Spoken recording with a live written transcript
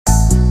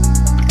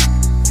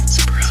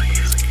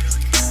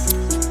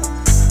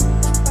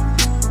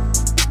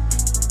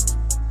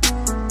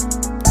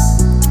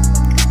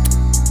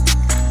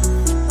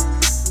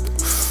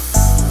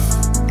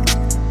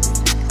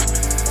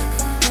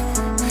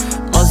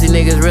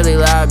these niggas really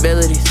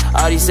liabilities.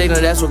 All these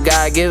signals, that's what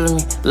God giving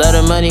me. Love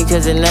the money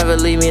cause it never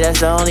leave me. That's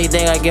the only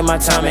thing I give my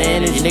time and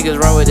energy. Niggas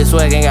run with this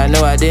swag, ain't got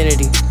no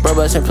identity. Bro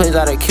bustin' plays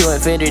out of Q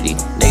Infinity.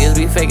 Niggas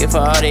be faking for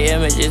all the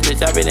images.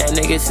 Bitch, I been that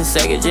nigga since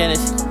second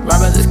Genesis. My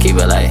brothers keep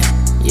it like,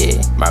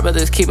 yeah, my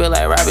brothers keep it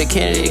like Robert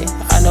Kennedy.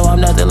 I know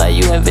I'm nothing like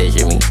you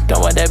envision me.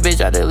 Don't want that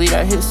bitch, I delete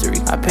our history.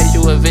 I paid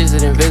you a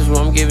visit invisible,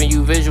 I'm giving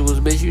you visuals,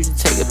 bitch, you should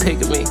take a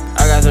pic of me.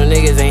 I got some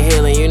niggas ain't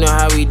healing, you know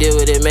how we deal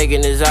with it,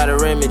 making this out a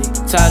remedy.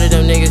 Tired of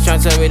them niggas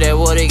tryna tell me that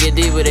water get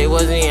deeper, they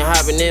wasn't even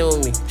hopping in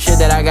with me. Shit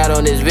that I got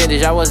on this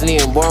vintage, I wasn't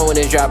even born when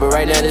this dropped, but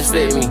right now this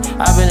fit me.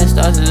 I've been a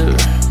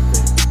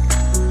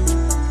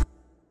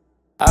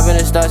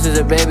star since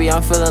a baby,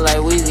 I'm feeling like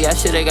Weezy, I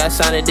shoulda got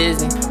signed to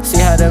Disney. See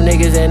how them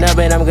niggas end up,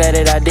 and I'm glad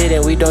that I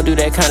didn't, we don't do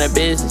that kind of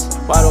business.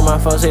 Why do my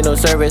phone say no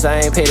service, I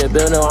ain't paid a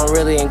bill, no, I'm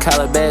really in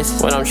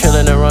Calabasas. When I'm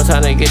chillin' the wrong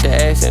time to get the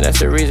action, that's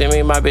the reason me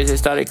and my bitches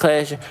started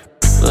clashing.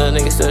 Little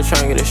niggas still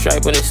tryna get a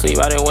stripe when they sleep,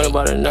 I didn't want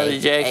about another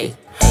jacket.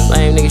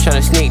 Lame niggas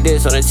tryna sneak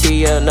this on the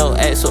TL, no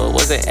at, so it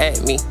wasn't at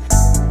me.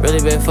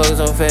 Really been focused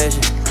on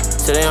fashion,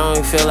 so they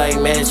don't even feel like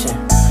matching.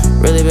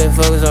 Really been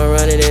focused on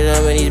running it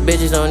up, and these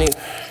bitches don't even.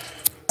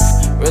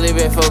 Really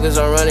been focused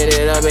on running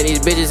it up, and these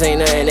bitches ain't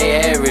nothing,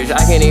 they average.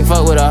 I can't even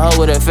fuck with a hoe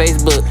with a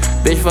Facebook.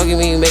 Bitch fucking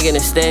me making a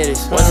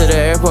status. Went to the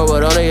airport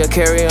with only a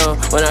carry-on.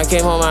 When I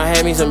came home I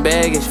had me some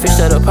baggage. Fished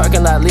out the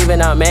parking lot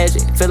leaving out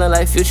magic. Feeling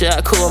like Future, I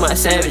cool with my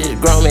savages.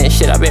 Grown man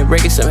shit, I been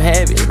breaking some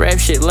habits. Rap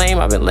shit lame,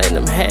 I been letting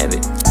them have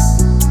it.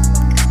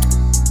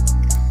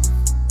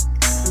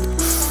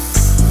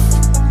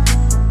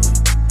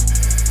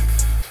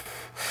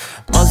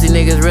 Most these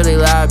niggas really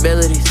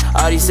liabilities.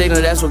 All these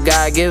signals, that's what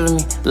God giving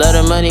me. Love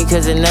the money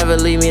cause it never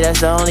leave me.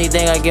 That's the only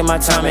thing I give my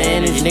time and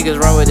energy. Niggas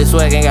run with this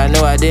swag, ain't got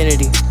no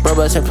identity. Bro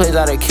bustin' plays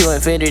out of Q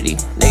Infinity.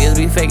 Niggas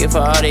be faking for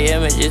all the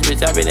images.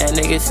 Bitch, I been that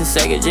nigga since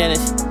second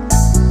Genesis.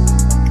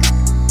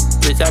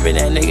 Bitch, I been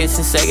that nigga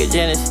since second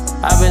Genesis.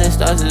 I been a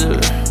star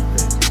since